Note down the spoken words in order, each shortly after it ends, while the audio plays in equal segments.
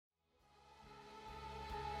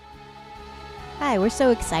Hi, we're so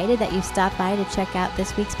excited that you stopped by to check out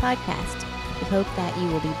this week's podcast. We hope that you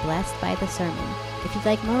will be blessed by the sermon. If you'd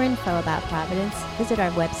like more info about Providence, visit our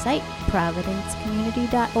website,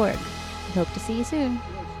 providencecommunity.org. We hope to see you soon.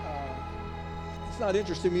 It's not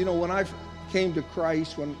interesting. When I came to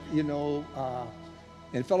Christ, and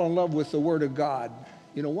fell in love with the Word of God,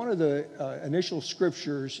 one of the initial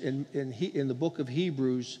scriptures in the book of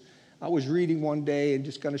Hebrews, I was reading one day and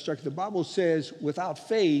just kind of struck. The Bible says, without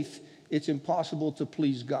faith, it's impossible to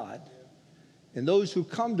please God. And those who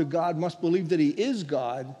come to God must believe that He is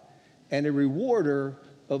God and a rewarder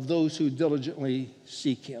of those who diligently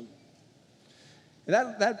seek Him. And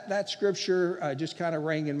that scripture just kind of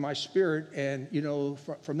rang in my spirit. And,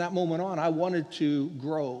 from that moment on, I wanted to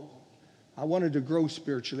grow. I wanted to grow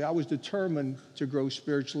spiritually. I was determined to grow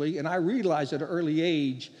spiritually. And I realized at an early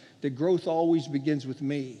age that growth always begins with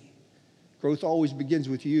me. Growth always begins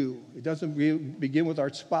with you. It doesn't begin with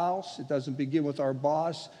our spouse. It doesn't begin with our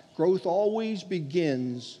boss. Growth always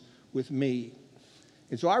begins with me.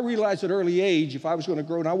 And so I realized at an early age if I was going to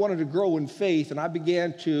grow, and I wanted to grow in faith, and I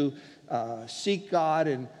began to seek God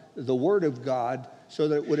and the Word of God so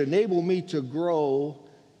that it would enable me to grow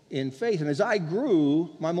in faith. And as I grew,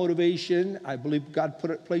 my motivation, I believe God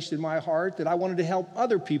placed in my heart that I wanted to help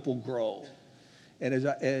other people grow.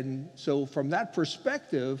 And so from that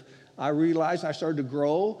perspective, I realized I started to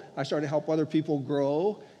grow. I started to help other people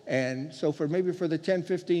grow. And so for the 10,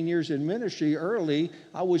 15 years in ministry early,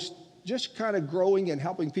 I was just kind of growing and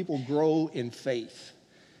helping people grow in faith.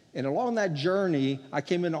 And along that journey, I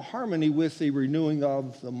came into harmony with the renewing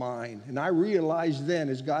of the mind. And I realized then,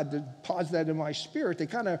 as God deposited that in my spirit, they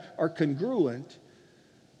kind of are congruent.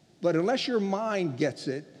 But unless your mind gets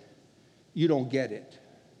it, you don't get it.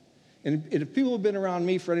 And if people have been around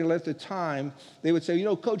me for any length of time, they would say,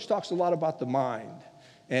 Coach talks a lot about the mind.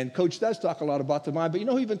 And Coach does talk a lot about the mind. But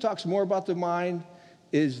who even talks more about the mind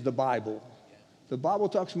is the Bible. The Bible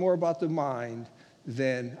talks more about the mind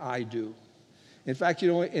than I do. In fact, to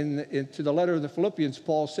the letter of the Philippians,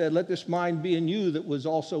 Paul said, let this mind be in you that was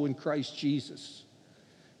also in Christ Jesus,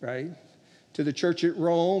 right? To the church at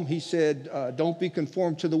Rome, he said, don't be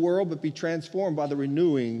conformed to the world, but be transformed by the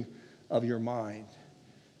renewing of your mind.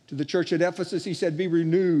 To the church at Ephesus, he said, be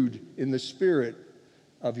renewed in the spirit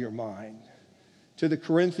of your mind. To the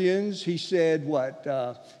Corinthians, he said,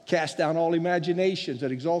 cast down all imaginations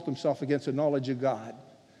that exalt themselves against the knowledge of God.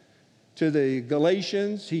 To the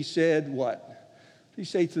Galatians, he said, what? What did he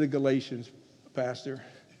say to the Galatians, Pastor?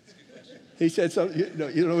 He said something,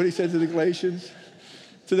 you know what he said to the Galatians?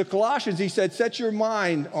 To the Colossians, he said, set your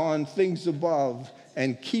mind on things above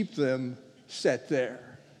and keep them set there.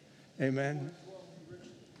 Amen.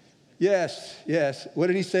 Yes. What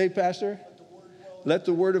did he say, Pastor? Let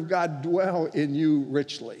the word of God dwell in you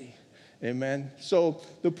richly. Amen. So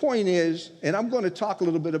the point is, and I'm going to talk a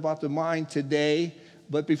little bit about the mind today,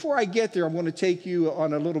 but before I get there, I'm going to take you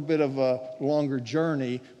on a little bit of a longer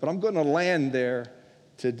journey, but I'm going to land there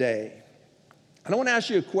today. And I want to ask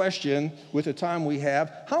you a question with the time we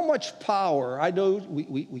have. How much power? I know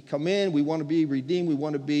we come in, we want to be redeemed, we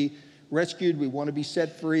want to be rescued, we want to be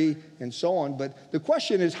set free, and so on. But the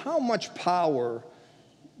question is, how much power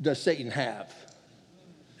does Satan have?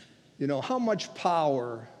 How much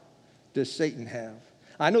power does Satan have?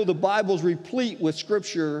 I know the Bible's replete with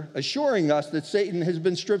scripture assuring us that Satan has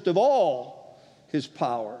been stripped of all his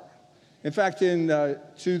power. In fact, to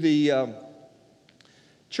the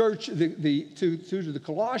church, to the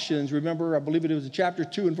Colossians, remember, I believe it was in chapter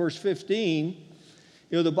 2 and verse 15,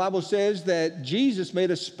 the Bible says that Jesus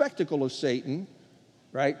made a spectacle of Satan,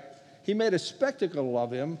 right? He made a spectacle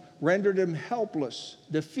of him, rendered him helpless,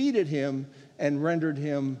 defeated him, and rendered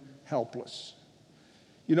him helpless.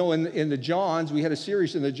 In the Johns, we had a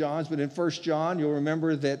series in the Johns, but in 1 John, you'll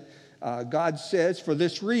remember that God says, for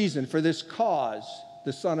this reason, for this cause,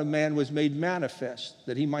 the Son of Man was made manifest,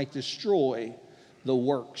 that he might destroy the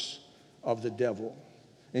works of the devil.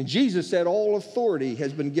 And Jesus said, all authority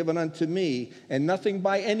has been given unto me, and nothing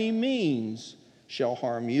by any means shall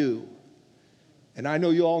harm you. And I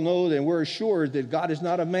know you all know that we're assured that God is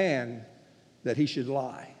not a man that he should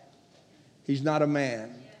lie. He's not a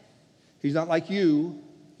man. He's not like you.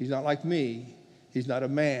 He's not like me. He's not a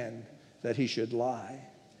man that he should lie.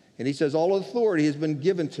 And he says, all authority has been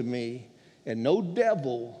given to me, and no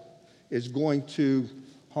devil is going to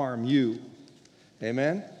harm you.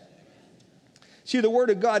 Amen? See, the Word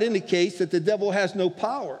of God indicates that the devil has no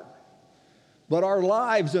power. But our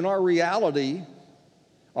lives and our reality,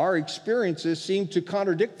 our experiences seem to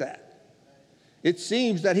contradict that. It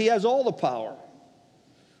seems that he has all the power.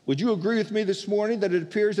 Would you agree with me this morning that it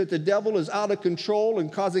appears that the devil is out of control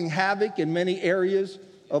and causing havoc in many areas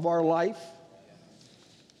of our life?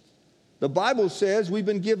 The Bible says we've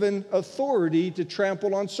been given authority to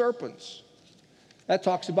trample on serpents. That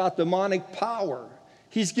talks about demonic power.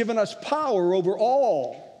 He's given us power over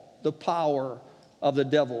all the power of the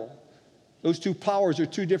devil. Those two powers are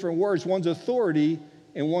two different words. One's authority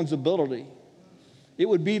and one's ability. It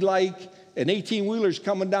would be like an 18-wheeler's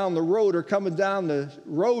coming down the road or coming down the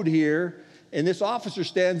road here, and this officer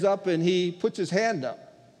stands up and he puts his hand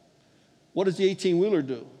up. What does the 18-wheeler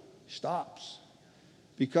do? He stops.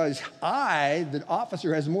 Because the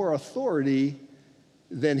officer, has more authority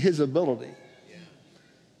than his ability. Yeah.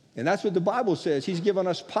 And that's what the Bible says. He's given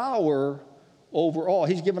us power over all.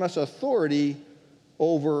 He's given us authority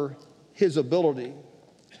over his ability.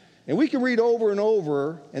 And we can read over and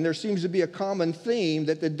over, and there seems to be a common theme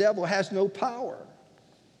that the devil has no power.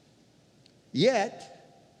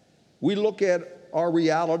 Yet, we look at our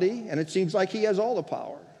reality, and it seems like he has all the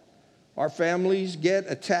power. Our families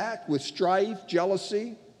get attacked with strife,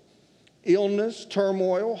 jealousy, illness,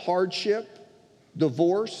 turmoil, hardship,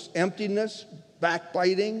 divorce, emptiness,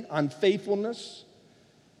 backbiting, unfaithfulness,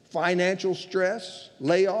 financial stress,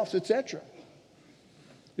 layoffs, etc.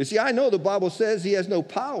 You see, I know the Bible says he has no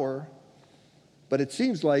power, but it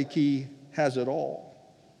seems like he has it all.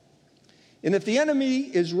 And if the enemy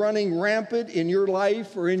is running rampant in your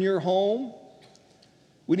life or in your home,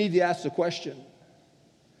 we need to ask the question,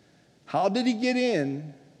 how did he get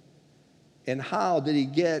in, and how did he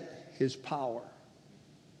get his power?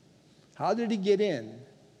 How did he get in,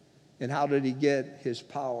 and how did he get his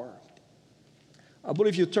power? I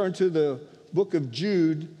believe you turn to the book of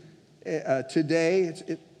Jude today.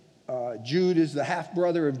 Jude is the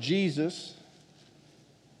half-brother of Jesus.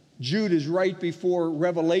 Jude is right before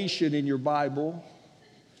Revelation in your Bible.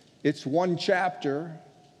 It's one chapter.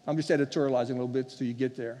 I'm just editorializing a little bit so you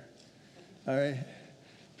get there. All right?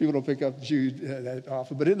 People don't pick up Jude that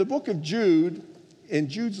often. But in the book of Jude, in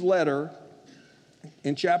Jude's letter,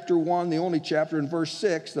 in chapter 1, the only chapter, in verse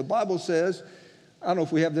 6, the Bible says, I don't know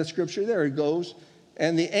if we have that scripture, there it goes,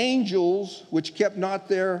 and the angels which kept not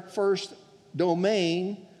their first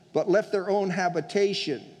domain, but left their own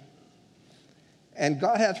habitation. And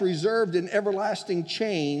God hath reserved in everlasting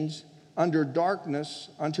chains under darkness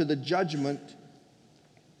unto the judgment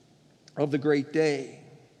of the great day.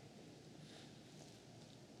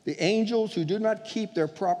 The angels who do not keep their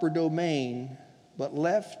proper domain, but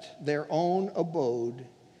left their own abode,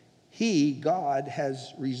 he, God,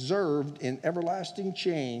 has reserved in everlasting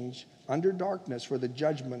chains under darkness for the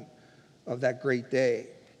judgment of that great day.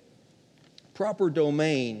 Proper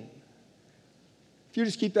domain. If you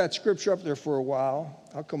just keep that scripture up there for a while,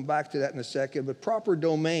 I'll come back to that in a second, but proper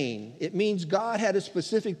domain, it means God had a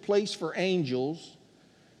specific place for angels.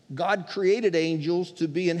 God created angels to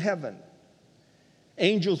be in heaven.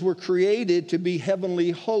 Angels were created to be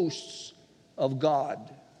heavenly hosts of God.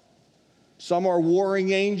 Some are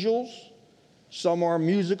warring angels, some are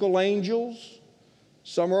musical angels,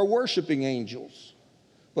 some are worshiping angels,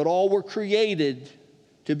 but all were created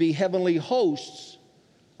to be heavenly hosts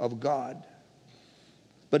of God.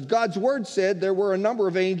 But God's word said there were a number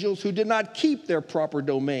of angels who did not keep their proper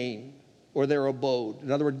domain or their abode. In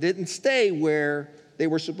other words, didn't stay where they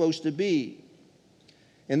were supposed to be.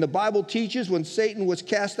 And the Bible teaches when Satan was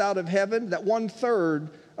cast out of heaven that 1/3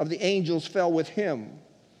 of the angels fell with him.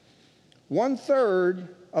 1/3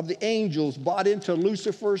 of the angels bought into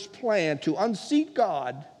Lucifer's plan to unseat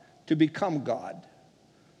God to become God.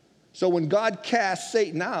 So when God cast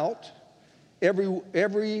Satan out,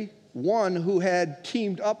 every one who had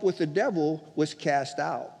teamed up with the devil was cast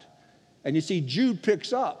out. And you see, Jude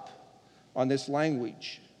picks up on this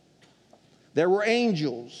language. There were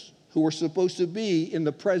angels who were supposed to be in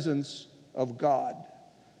the presence of God.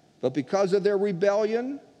 But because of their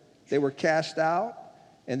rebellion, they were cast out,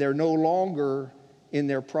 and they're no longer in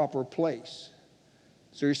their proper place.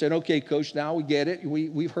 So you're saying, okay, Coach, now we get it.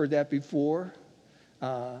 We've heard that before.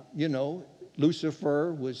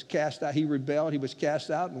 Lucifer was cast out. He rebelled. He was cast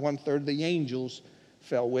out, and 1/3 of the angels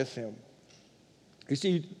fell with him. You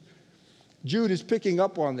see, Jude is picking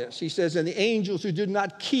up on this. He says, and the angels who did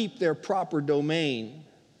not keep their proper domain,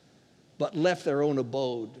 but left their own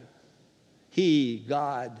abode, he,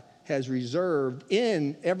 God, has reserved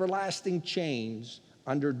in everlasting chains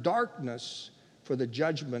under darkness for the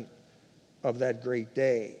judgment of that great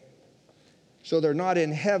day. So they're not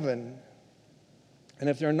in heaven. And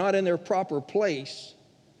if they're not in their proper place,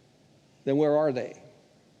 then where are they?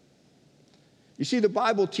 You see, the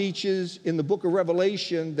Bible teaches in the book of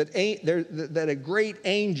Revelation that a great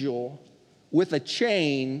angel with a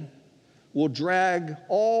chain will drag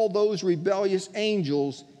all those rebellious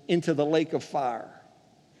angels into the lake of fire.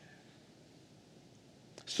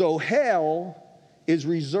 So hell is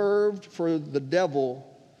reserved for the devil,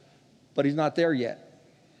 but he's not there yet.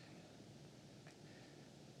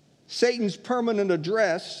 Satan's permanent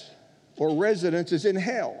address or residence is in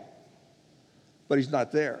hell, but he's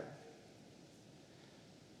not there.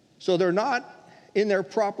 So they're not in their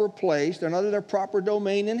proper place. They're not in their proper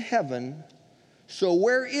domain in heaven. So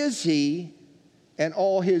where is he and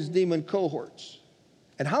all his demon cohorts?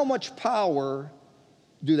 And how much power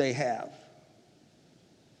do they have?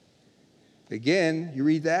 Again, you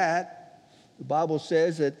read that. The Bible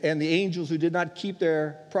says that, and the angels who did not keep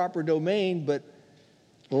their proper domain, but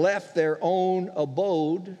left their own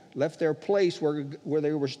abode, left their place where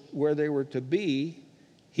they were to be,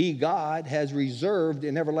 he, God, has reserved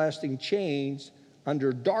in everlasting chains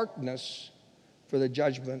under darkness for the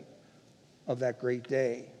judgment of that great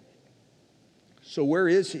day. So where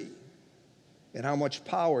is he? And how much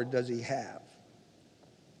power does he have?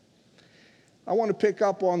 I want to pick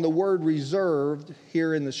up on the word reserved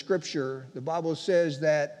here in the scripture. The Bible says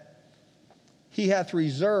that he hath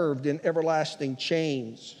reserved in everlasting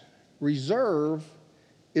chains. Reserve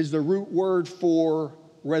is the root word for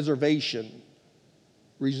reservation.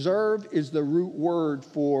 Reserve is the root word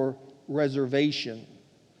for reservation.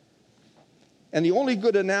 And the only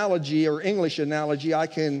good analogy or English analogy I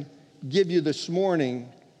can give you this morning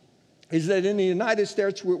is that in the United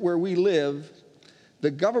States where we live,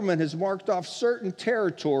 the government has marked off certain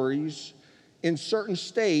territories in certain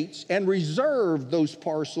states and reserved those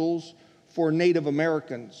parcels for Native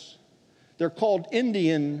Americans. They're called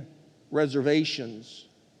Indian reservations.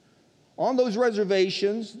 On those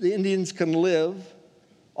reservations, the Indians can live,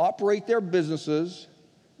 operate their businesses,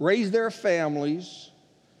 raise their families,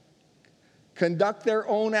 conduct their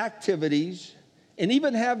own activities, and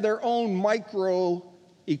even have their own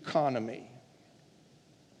microeconomy.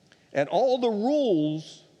 And all the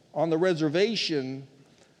rules on the reservation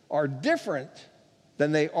are different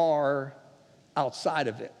than they are outside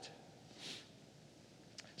of it.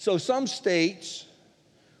 So some states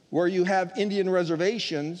where you have Indian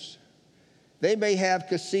reservations, they may have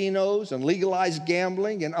casinos and legalized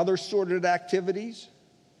gambling and other sordid activities.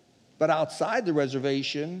 But outside the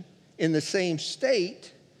reservation, in the same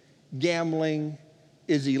state, gambling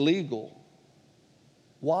is illegal.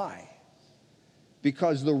 Why?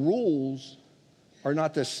 Because the rules are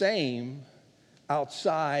not the same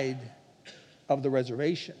outside of the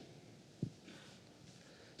reservation.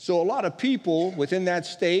 So a lot of people within that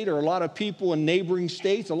state, or a lot of people in neighboring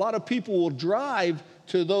states, a lot of people will drive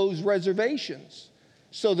to those reservations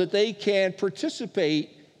so that they can participate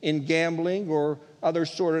in gambling or other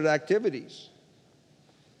sordid activities.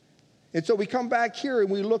 And so we come back here and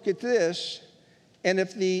we look at this, and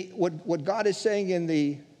if what God is saying in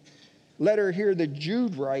the letter here that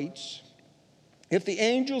Jude writes, if the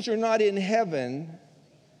angels are not in heaven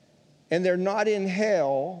and they're not in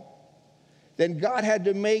hell, then God had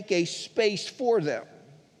to make a space for them.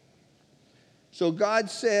 So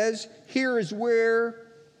God says, here is where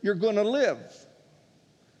you're going to live.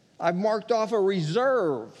 I've marked off a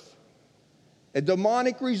reserve, a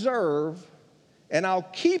demonic reserve, and I'll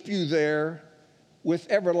keep you there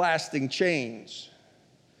with everlasting chains.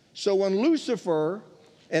 So when Lucifer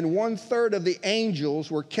and 1/3 of the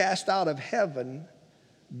angels were cast out of heaven,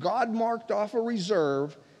 God marked off a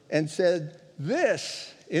reserve and said,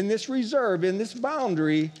 this, in this reserve, in this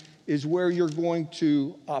boundary, is where you're going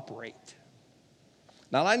to operate.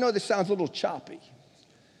 Now, I know this sounds a little choppy,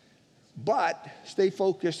 but stay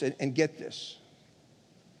focused and get this.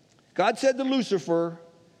 God said to Lucifer,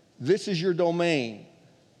 this is your domain.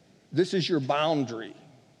 This is your boundary.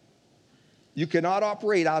 You cannot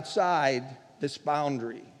operate outside this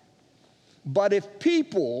boundary. But if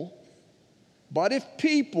people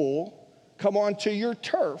come onto your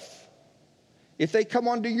turf, if they come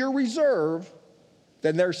onto your reserve,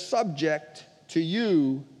 then they're subject to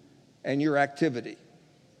you and your activity.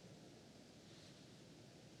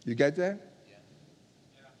 You get that?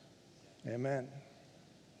 Yeah. Amen.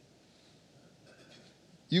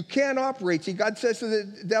 You can't operate. See, God says to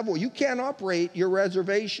the devil, you can't operate your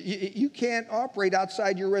reservation. You can't operate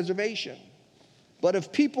outside your reservation. But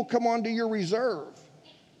if people come onto your reserve,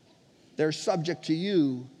 they're subject to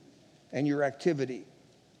you and your activity.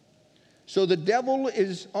 So the devil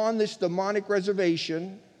is on this demonic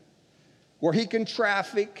reservation where he can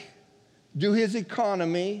traffic, do his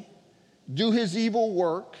economy, do his evil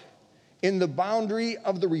work in the boundary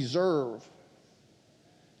of the reserve.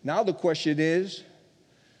 Now the question is,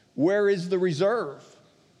 where is the reserve,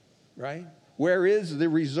 right? Where is the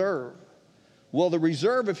reserve? Well, the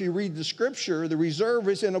reserve, if you read the scripture, the reserve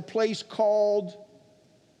is in a place called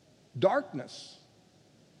darkness.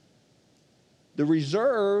 The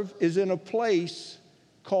reserve is in a place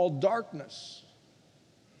called darkness.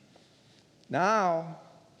 Now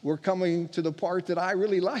we're coming to the part that I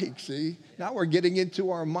really like, see? Now we're getting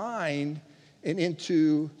into our mind and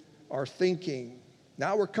into our thinking.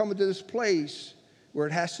 Now we're coming to this place where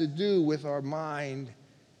it has to do with our mind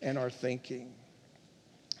and our thinking.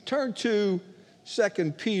 Turn to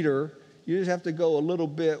 2 Peter. You just have to go a little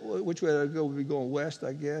bit. Which way to go? We'll be going west,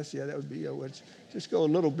 I guess. Yeah, that would be west. Just go a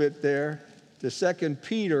little bit there to 1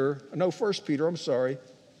 Peter, I'm sorry.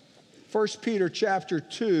 1 Peter chapter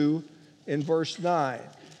 2 in verse 9.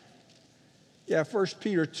 Yeah, 1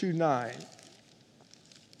 Peter 2:9.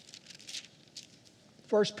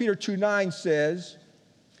 1 Peter 2:9 says,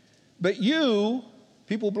 but you,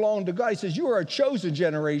 people belong to God, he says, you are a chosen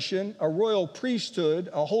generation, a royal priesthood,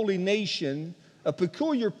 a holy nation, a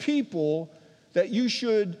peculiar people, that you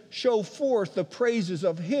should show forth the praises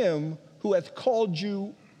of him who hath called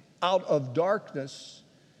you out of darkness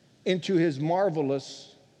into his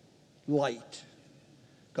marvelous light.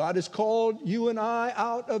 God has called you and I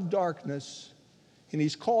out of darkness, and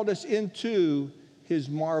he's called us into his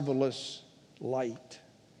marvelous light.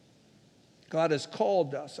 God has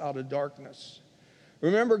called us out of darkness.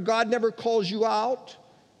 Remember, God never calls you out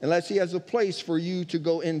unless he has a place for you to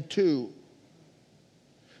go into.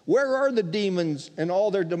 Where are the demons and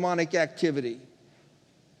all their demonic activity?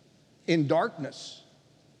 In darkness.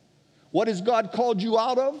 What has God called you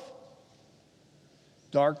out of?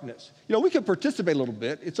 Darkness. You know, we can participate a little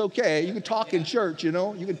bit. It's okay. You can talk in church, you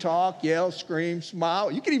know. You can talk, yell, scream,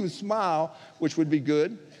 smile. You can even smile, which would be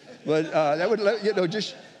good. But that would,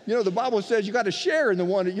 the Bible says you got to share in the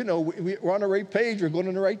one, we're on the right page. We're going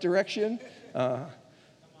in the right direction.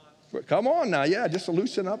 Come on now. Yeah, just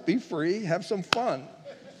loosen up, be free, have some fun.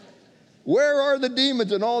 Where are the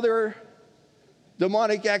demons and all their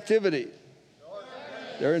demonic activity?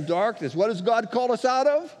 They're in darkness. What does God call us out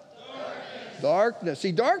of? Darkness.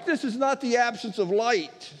 See, darkness is not the absence of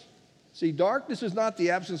light. Darkness is not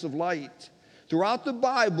the absence of light. Throughout the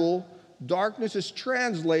Bible, darkness is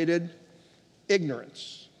translated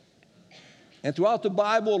ignorance. And throughout the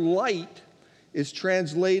Bible, light is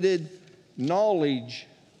translated knowledge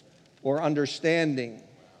or understanding.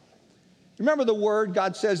 Remember the word,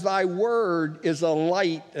 God says, thy word is a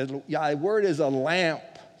light, thy word is a lamp.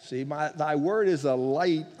 See, thy word is a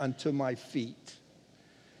light unto my feet.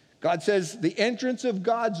 God says the entrance of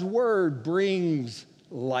God's word brings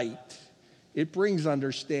light. It brings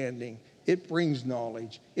understanding. It brings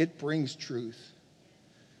knowledge. It brings truth.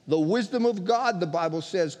 The wisdom of God, the Bible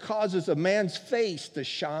says, causes a man's face to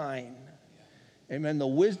shine. Amen. The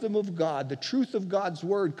wisdom of God, the truth of God's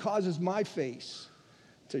word causes my face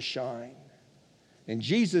to shine. And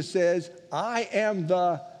Jesus says, I am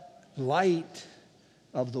the light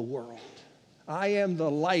of the world. I am the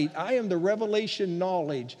light. I am the revelation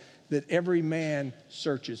knowledge that every man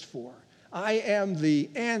searches for. I am the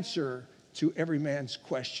answer to every man's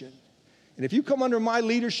question. And if you come under my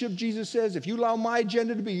leadership, Jesus says, if you allow my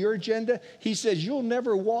agenda to be your agenda, he says, you'll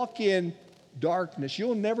never walk in darkness.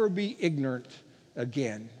 You'll never be ignorant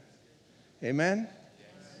again. Amen?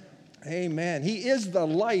 Yes. Amen. He is the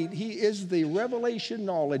light. He is the revelation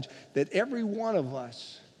knowledge that every one of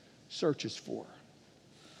us searches for.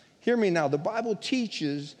 Hear me now. The Bible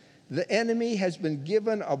teaches the enemy has been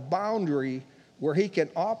given a boundary where he can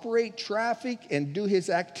operate, traffic, and do his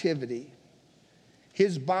activity.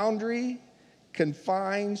 His boundary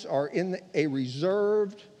confines are in a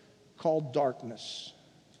reserved called darkness.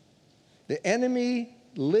 The enemy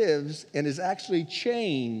lives and is actually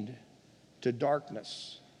chained to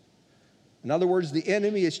darkness. In other words, the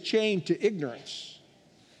enemy is chained to ignorance.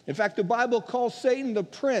 In fact, the Bible calls Satan the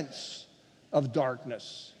prince of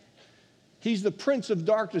darkness. He's the prince of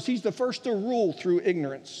darkness. He's the first to rule through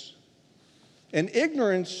ignorance. And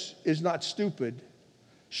ignorance is not stupid.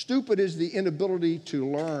 Stupid is the inability to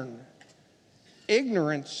learn.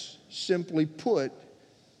 Ignorance, simply put,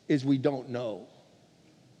 is we don't know.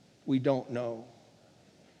 We don't know.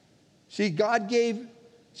 See, God gave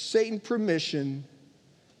Satan permission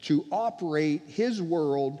to operate his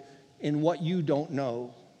world in what you don't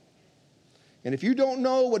know. And if you don't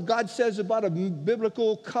know what God says about a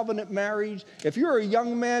biblical covenant marriage, if you're a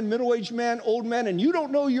young man, middle-aged man, old man, and you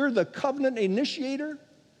don't know you're the covenant initiator,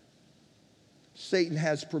 Satan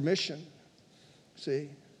has permission. See?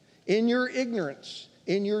 In your ignorance,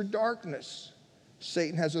 in your darkness,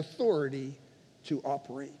 Satan has authority to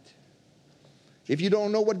operate. If you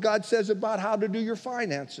don't know what God says about how to do your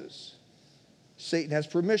finances, Satan has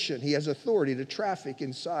permission. He has authority to traffic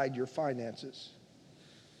inside your finances.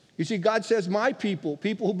 You see, God says, my people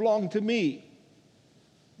who belong to me,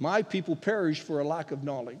 my people perish for a lack of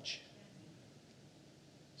knowledge.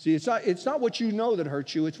 See, it's not what you know that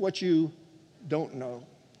hurts you, it's what you don't know.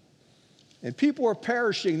 And people are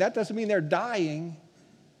perishing. That doesn't mean they're dying.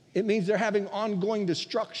 It means they're having ongoing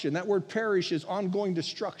destruction. That word perish is ongoing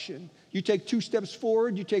destruction. You take 2 steps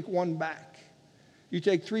forward, you take 1 back. You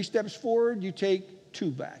take 3 steps forward, you take 2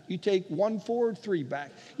 back. You take 1 forward, 3 back.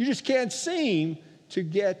 You just can't seem to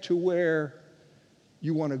get to where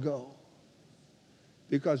you want to go.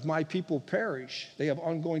 Because my people perish. They have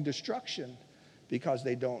ongoing destruction because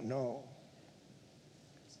they don't know.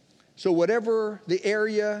 So whatever the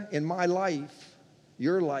area in my life,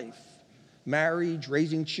 your life, marriage,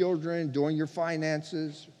 raising children, doing your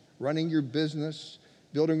finances, running your business,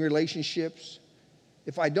 building relationships,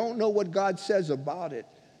 if I don't know what God says about it,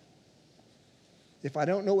 if I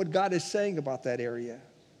don't know what God is saying about that area,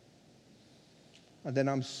 then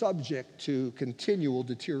I'm subject to continual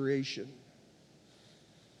deterioration.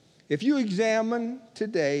 If you examine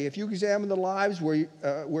today, if you examine the lives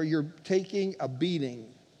where you're taking a beating,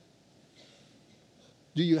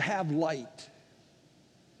 do you have light?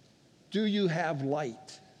 Do you have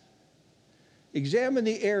light? Examine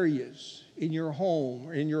the areas in your home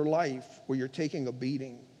or in your life where you're taking a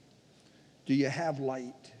beating. Do you have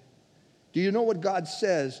light? Do you know what God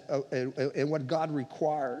says and what God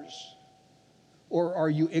requires? Or are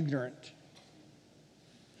you ignorant?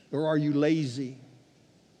 Or are you lazy?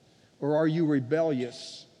 Or are you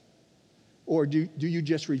rebellious? Or do you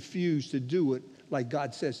just refuse to do it like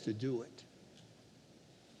God says to do it?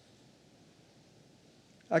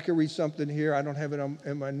 I can read something here. I don't have it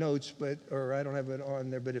in my notes, or I don't have it on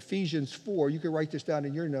there. But Ephesians 4, you can write this down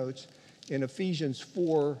in your notes. In Ephesians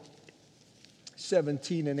 4,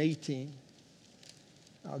 17 and 18.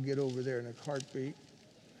 I'll get over there in a heartbeat.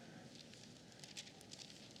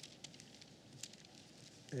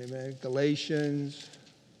 Amen. Galatians,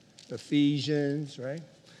 Ephesians, right?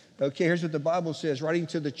 Okay, here's what the Bible says. Writing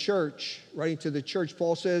to the church,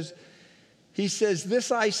 Paul says, he says,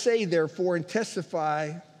 "This I say, therefore, and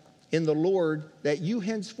testify in the Lord, that you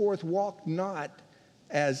henceforth walk not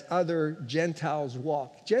as other Gentiles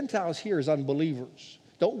walk." Gentiles here is unbelievers.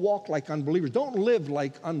 Don't walk like unbelievers. Don't live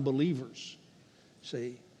like unbelievers.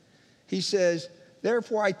 See? He says,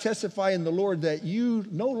 "Therefore I testify in the Lord that you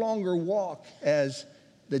no longer walk as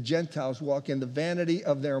the Gentiles walk, in the vanity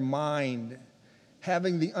of their mind,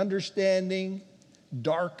 having the understanding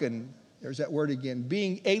darkened," there's that word again,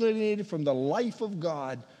 "being alienated from the life of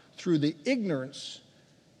God through the ignorance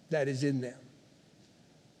that is in them."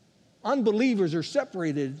 Unbelievers are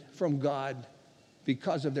separated from God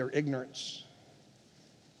because of their ignorance.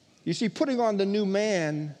 You see, putting on the new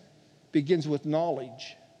man begins with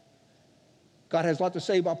knowledge. God has a lot to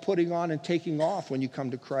say about putting on and taking off when you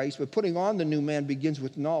come to Christ, but putting on the new man begins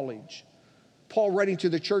with knowledge. Paul, writing to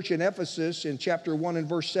the church in Ephesus in chapter 1 and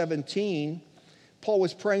verse 17, Paul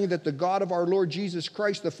was praying that the God of our Lord Jesus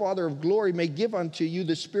Christ, the Father of glory, may give unto you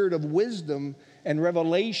the spirit of wisdom and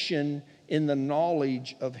revelation in the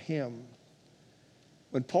knowledge of him.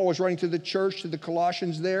 When Paul was writing to the church, to the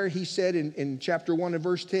Colossians there, he said in chapter 1 and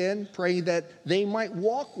verse 10, praying that they might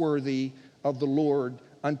walk worthy of the Lord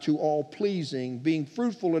unto all pleasing, being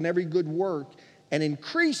fruitful in every good work and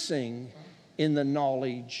increasing in the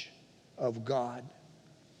knowledge of God.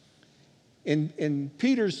 In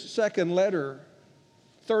Peter's second letter,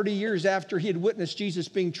 30 years after he had witnessed Jesus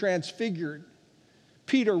being transfigured,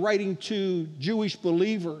 Peter, writing to Jewish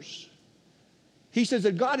believers, he says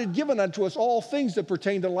that God had given unto us all things that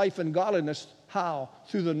pertain to life and godliness. How?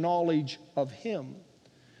 Through the knowledge of him.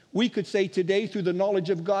 We could say today through the knowledge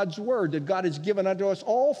of God's word, that God has given unto us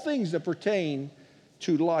all things that pertain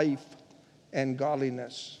to life and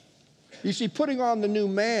godliness. You see, putting on the new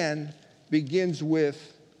man begins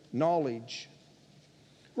with knowledge.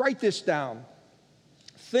 Write this down.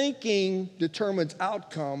 Thinking determines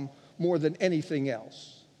outcome more than anything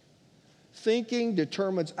else. Thinking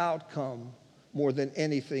determines outcome more than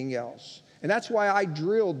anything else. And that's why I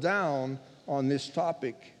drill down on this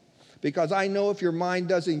topic. Because I know if your mind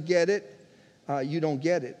doesn't get it, you don't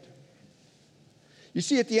get it. You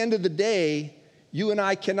see, at the end of the day, you and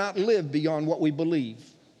I cannot live beyond what we believe.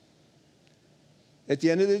 At the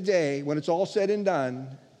end of the day, when it's all said and done,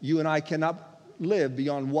 you and I cannot live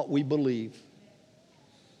beyond what we believe.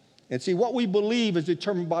 And see, what we believe is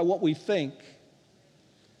determined by what we think.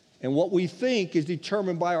 And what we think is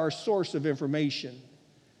determined by our source of information.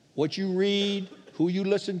 What you read, who you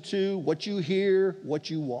listen to, what you hear, what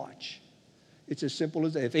you watch. It's as simple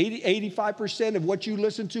as that. If 85% of what you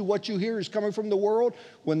listen to, what you hear is coming from the world,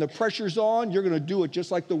 when the pressure's on, you're going to do it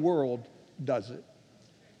just like the world does it.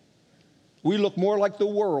 We look more like the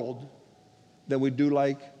world than we do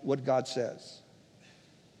like what God says.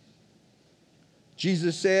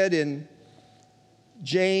 Jesus said in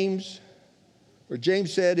James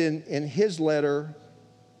said in his letter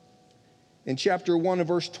in chapter 1 and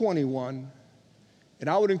verse 21, and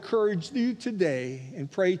I would encourage you today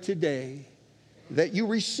and pray today that you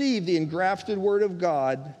receive the engrafted word of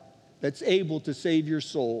God that's able to save your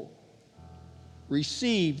soul.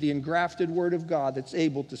 Receive the engrafted word of God that's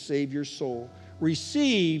able to save your soul.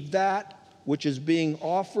 Receive that which is being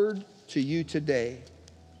offered to you today.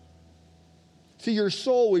 See, your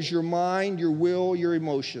soul is your mind, your will, your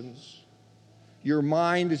emotions. Your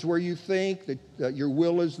mind is where you think, that your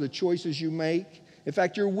will is the choices you make. In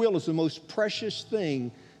fact, your will is the most precious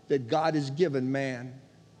thing that God has given man.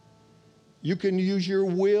 You can use your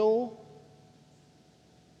will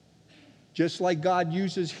just like God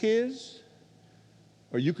uses his,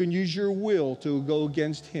 or you can use your will to go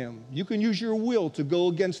against him. You can use your will to go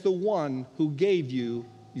against the one who gave you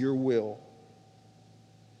your will.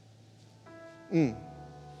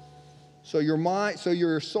 So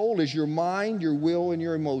your soul is your mind, your will, and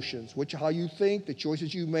your emotions, how you think, the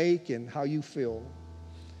choices you make, and how you feel.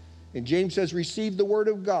 And James says, receive the word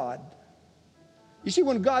of God. You see,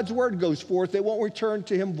 when God's word goes forth, it won't return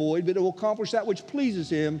to him void, but it will accomplish that which pleases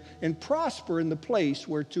him and prosper in the place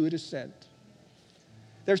whereto it is sent.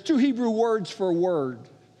 There's 2 Hebrew words for word.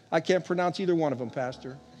 I can't pronounce either one of them,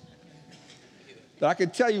 Pastor. But I can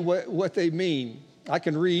tell you what they mean. I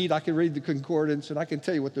can read the concordance, and I can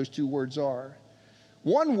tell you what those 2 words are.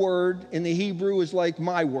 One word in the Hebrew is like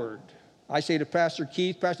my word. I say to Pastor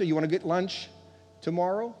Keith, Pastor, you want to get lunch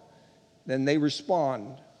tomorrow? Then they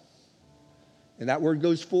respond. And that word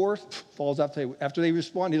goes forth, falls out. After they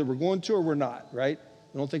respond, either we're going to or we're not, right?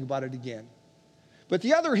 We don't think about it again. But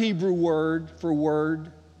the other Hebrew word for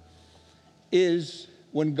word is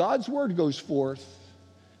when God's word goes forth,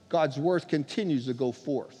 God's word continues to go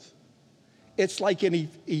forth. It's like an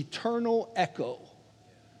eternal echo.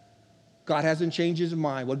 God hasn't changed his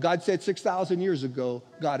mind. What God said 6,000 years ago,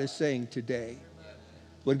 God is saying today.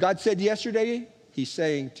 What God said yesterday, he's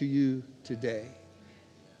saying to you today.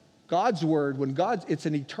 God's word, it's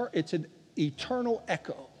an eternal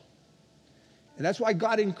echo. And that's why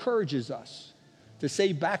God encourages us to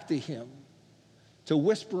say back to him, to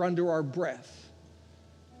whisper under our breath,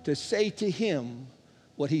 to say to him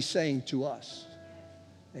what he's saying to us.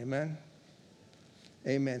 Amen.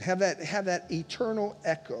 Amen. Have that eternal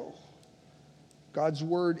echo. God's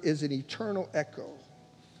word is an eternal echo.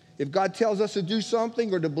 If God tells us to do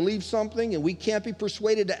something or to believe something and we can't be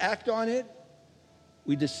persuaded to act on it,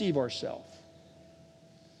 we deceive ourselves.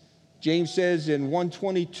 James says in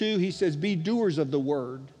 1:22, he says, be doers of the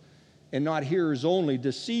word and not hearers only,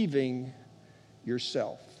 deceiving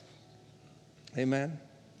yourself. Amen.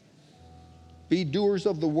 Be doers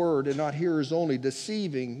of the word and not hearers only,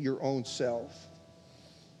 deceiving your own self.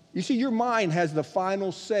 You see, your mind has the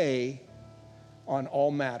final say on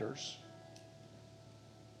all matters.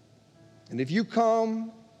 And if you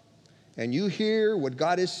come and you hear what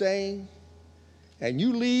God is saying and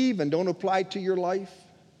you leave and don't apply it to your life,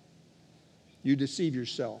 you deceive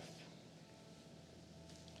yourself.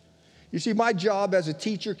 You see, my job as a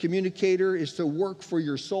teacher, communicator, is to work for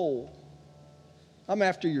your soul. I'm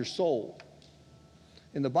after your soul.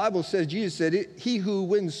 And the Bible says, Jesus said, he who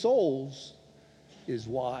wins souls is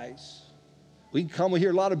wise. We can come and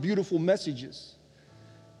hear a lot of beautiful messages,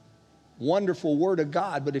 wonderful word of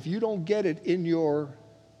God, but if you don't get it in your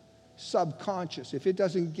subconscious, if it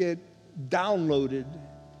doesn't get downloaded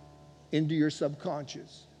into your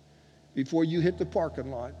subconscious, before you hit the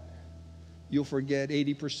parking lot, you'll forget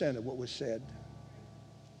 80% of what was said.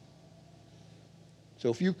 So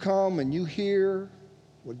if you come and you hear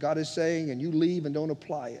what God is saying and you leave and don't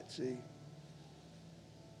apply it, see.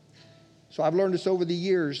 So I've learned this over the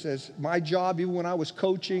years as my job, even when I was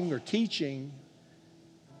coaching or teaching,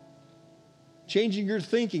 changing your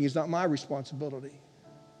thinking is not my responsibility.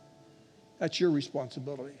 That's your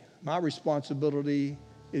responsibility. My responsibility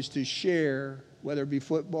is to share, whether it be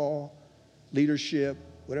football, leadership,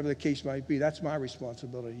 whatever the case might be. That's my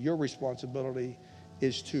responsibility. Your responsibility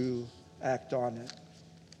is to act on it.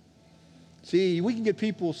 See, we can get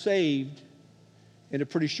people saved in a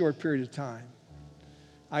pretty short period of time.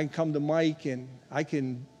 I can come to Mike and I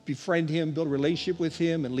can befriend him, build a relationship with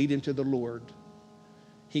him, and lead him to the Lord.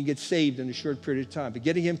 He can get saved in a short period of time. But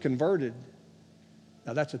getting him converted,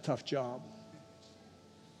 now that's a tough job.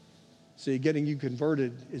 See, getting you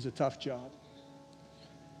converted is a tough job.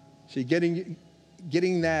 See,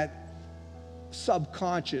 getting that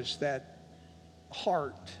subconscious, that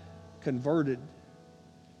heart converted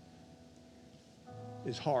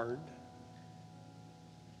is hard.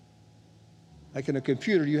 Like in a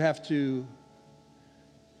computer, you have to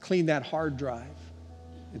clean that hard drive.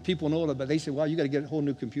 And people know it, but they say, well, you got to get a whole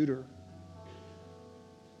new computer.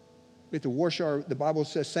 We have to wash the Bible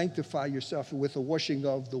says, sanctify yourself with the washing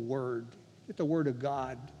of the Word. Get the Word of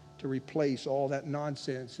God to replace all that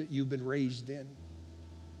nonsense that you've been raised in.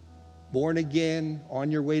 Born again,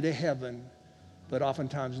 on your way to heaven, but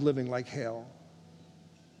oftentimes living like hell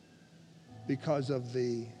because of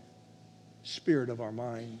the spirit of our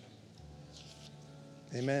mind.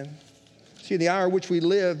 Amen. See, in the hour in which we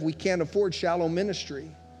live, we can't afford shallow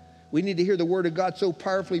ministry. We need to hear the Word of God so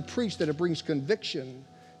powerfully preached that it brings conviction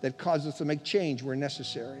that causes us to make change where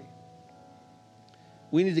necessary.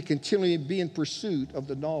 We need to continually be in pursuit of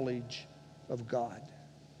the knowledge of God.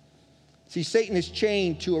 See, Satan is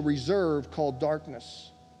chained to a reserve called darkness.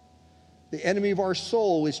 The enemy of our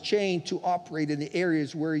soul is chained to operate in the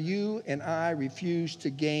areas where you and I refuse to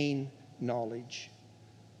gain knowledge,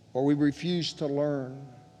 or we refuse to learn,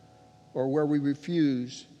 or where we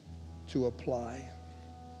refuse to apply.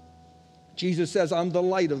 Jesus says, I'm the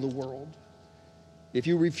light of the world. If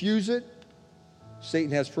you refuse it,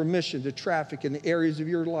 Satan has permission to traffic in the areas of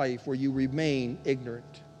your life where you remain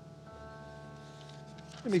ignorant.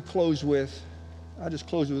 Let me I'll just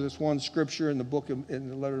close with this one scripture in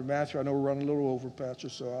the letter of Matthew. I know we're running a little over, Pastor,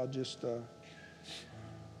 so I'll just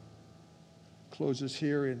close this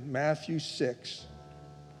here in Matthew 6.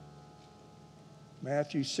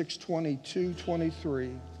 Matthew 6, 22,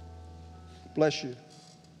 23. Bless you.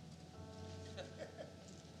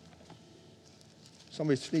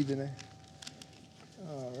 Somebody's sneezing there.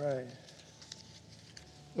 All right.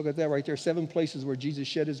 Look at that right there. 7 places where Jesus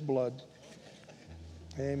shed his blood.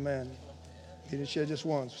 Amen. He didn't shed just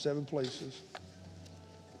once, 7 places.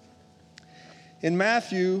 In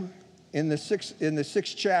Matthew, in the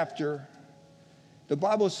sixth chapter, the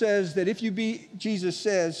Bible says that Jesus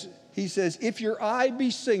says, he says, if your eye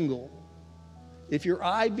be single,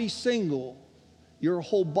 your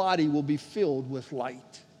whole body will be filled with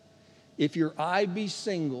light. If your eye be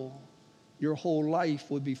single, your whole life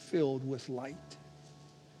will be filled with light.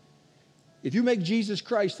 If you make Jesus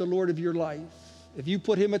Christ the Lord of your life, if you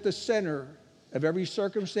put him at the center of every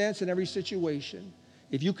circumstance and every situation,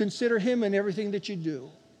 if you consider him in everything that you do,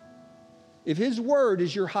 if his word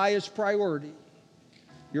is your highest priority,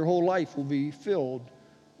 your whole life will be filled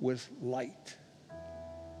with light.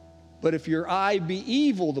 But if your eye be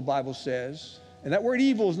evil, the Bible says, and that word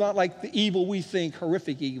evil is not like the evil we think,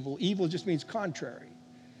 horrific evil. Evil just means contrary.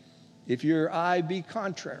 If your eye be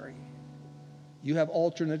contrary, you have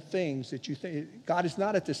alternate things that you think. God is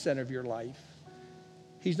not at the center of your life.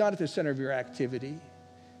 He's not at the center of your activity.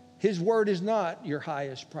 His word is not your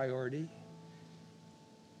highest priority.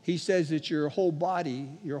 He says that your whole body,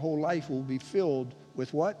 your whole life will be filled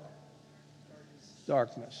with what?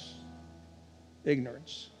 Darkness.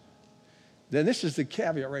 Ignorance. Then this is the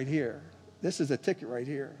caveat right here. This is the ticket right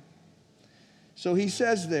here. So he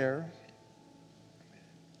says there,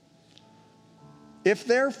 if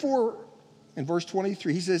therefore, in verse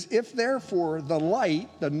 23, he says, if therefore the light,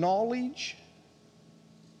 the knowledge,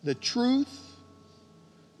 the truth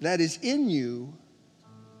that is in you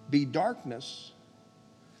be darkness,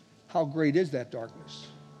 how great is that darkness?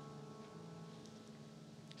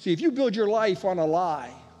 See, if you build your life on a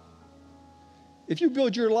lie, if you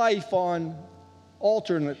build your life on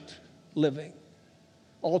alternate living,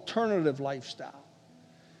 alternative lifestyle,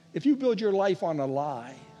 if you build your life on a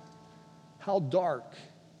lie, how dark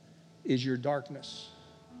is your darkness?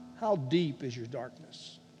 How deep is your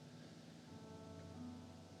darkness?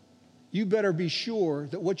 You better be sure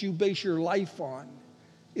that what you base your life on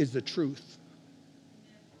is the truth.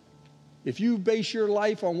 If you base your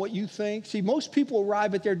life on what you think, see, most people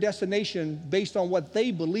arrive at their destination based on what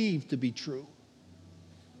they believe to be true.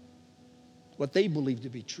 What they believe to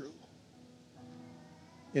be true.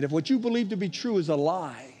 And if what you believe to be true is a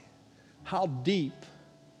lie, how deep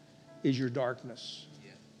is your darkness?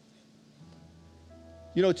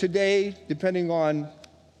 You know, today, depending on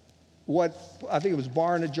what, I think it was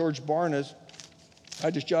George Barna,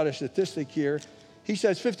 I just jotted a statistic here. He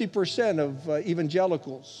says 50% of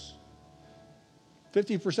evangelicals,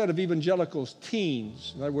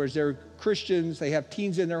 teens, in other words, they're Christians, they have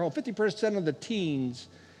teens in their home. 50% of the teens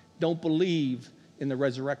don't believe in the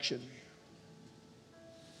resurrection.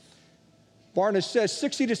 Barna says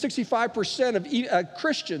 60 to 65% of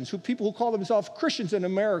Christians, people who call themselves Christians in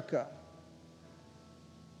America,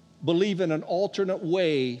 believe in an alternate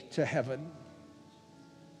way to heaven.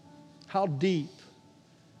 How deep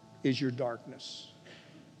is your darkness?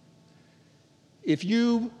 If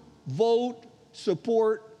you vote,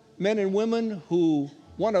 support men and women who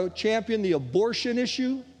want to champion the abortion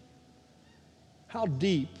issue, how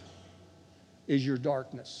deep is your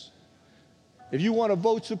darkness? If you want to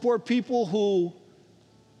vote support people who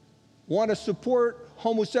want to support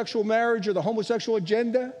homosexual marriage or the homosexual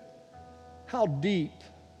agenda, how deep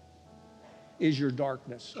is your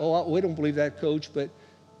darkness? Oh, we don't believe that, Coach, but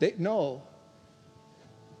no.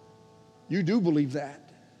 You do believe that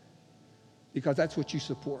because that's what you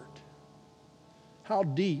support. How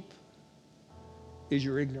deep is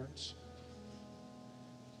your ignorance?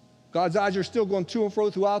 God's eyes are still going to and fro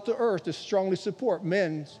throughout the earth to strongly support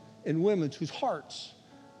men's and women's whose hearts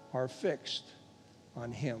are fixed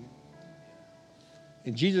on him.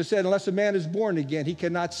 And Jesus said, unless a man is born again, he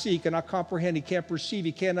cannot see, cannot comprehend, he can't perceive,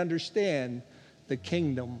 he can't understand the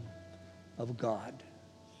kingdom of God.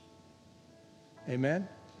 Amen?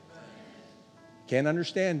 Can't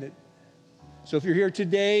understand it. So if you're here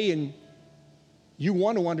today and you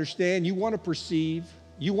want to understand, you want to perceive,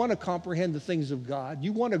 you want to comprehend the things of God,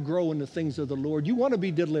 you want to grow in the things of the Lord, you want to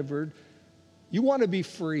be delivered, you want to be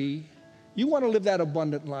free, you want to live that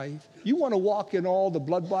abundant life, you want to walk in all the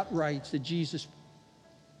blood-bought rights that Jesus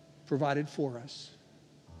provided for us.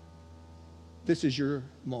 This is your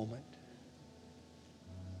moment.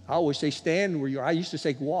 I always say stand where you are. I used to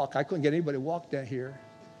say walk. I couldn't get anybody to walk down here.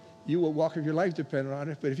 You will walk if your life depended on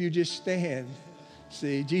it, but if you just stand.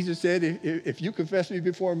 See, Jesus said, if you confess me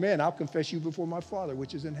before men, I'll confess you before my Father,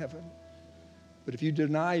 which is in heaven. But if you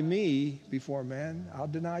deny me before men, I'll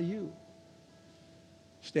deny you.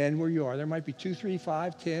 Stand where you are. There might be 2, 3,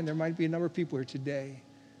 5, 10. There might be a number of people here today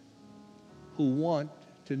who want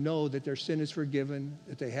to know that their sin is forgiven,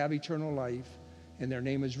 that they have eternal life, and their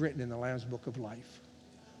name is written in the Lamb's Book of Life.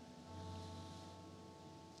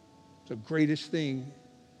 The greatest thing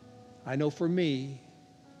I know for me,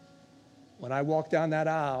 when I walked down that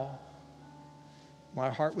aisle, my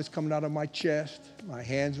heart was coming out of my chest, my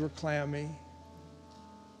hands were clammy.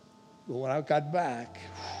 But when I got back,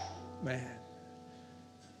 man,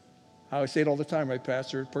 I always say it all the time, right,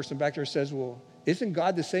 Pastor? The person back there says, well, isn't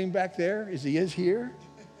God the same back there as he is here?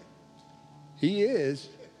 He is,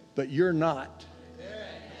 but you're not.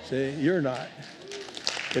 See, you're not.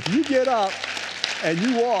 If you get up and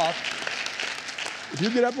you walk, if you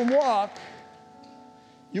get up and walk,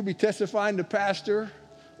 you'll be testifying to Pastor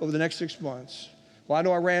over the next 6 months. Well, I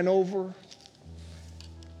know I ran over,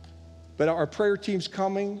 but our prayer team's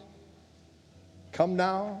coming. Come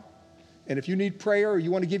now. And if you need prayer or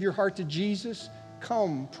you want to give your heart to Jesus,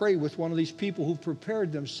 come pray with one of these people who've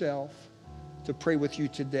prepared themselves to pray with you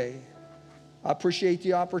today. I appreciate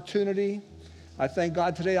the opportunity. I thank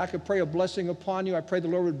God today I could pray a blessing upon you. I pray the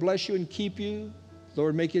Lord would bless you and keep you. The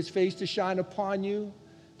Lord make his face to shine upon you.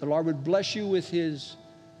 The Lord would bless you with his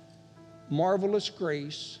marvelous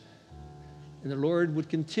grace. And the Lord would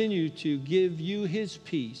continue to give you his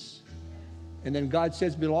peace. And then God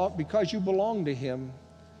says, because you belong to him,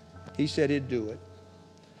 he said he'd do it.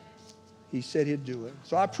 He said he'd do it.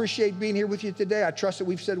 So I appreciate being here with you today. I trust that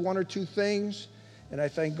we've said 1 or 2 things, and I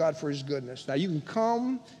thank God for his goodness. Now you can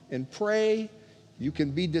come and pray. You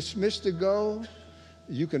can be dismissed to go.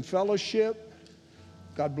 You can fellowship.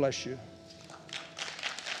 God bless you.